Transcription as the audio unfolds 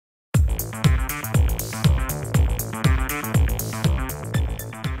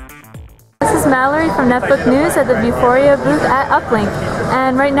Mallory from Netbook News at the Euphoria booth at Uplinq,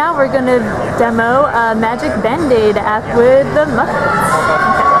 and right now we're going to demo a Magic Band-Aid app with the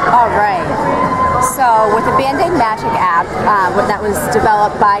Muppets. All right. So with the Band-Aid Magic app, that was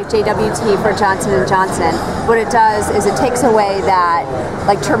developed by JWT for Johnson & Johnson, what it does is it takes away that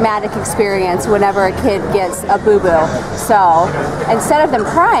traumatic experience whenever a kid gets a boo-boo. So instead of them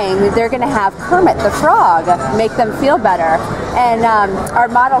crying, they're going to have Kermit the Frog make them feel better. And our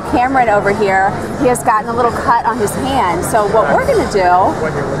model Cameron over here, he has gotten a little cut on his hand. So what we're going to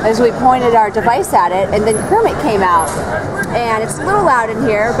do is we pointed our device at it, and then Kermit came out. And it's a little loud in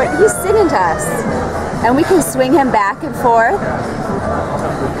here, but he's singing to us. And we can swing him back and forth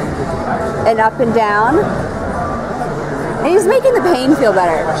and up and down. And he's making the pain feel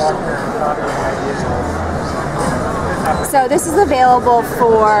better. So this is available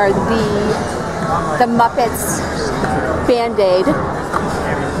for the Muppets Band-Aid.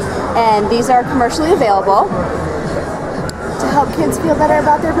 And these are commercially available to help kids feel better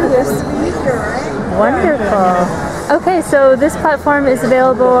about their boo-boos. Wonderful. Okay, so this platform is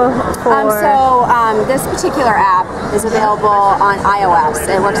available for... this particular app is available on iOS.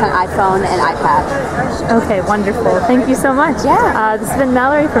 It works on iPhone and iPad. Okay, wonderful. Thank you so much. Yeah. This has been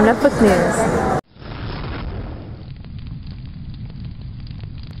Mallory from Netbook News.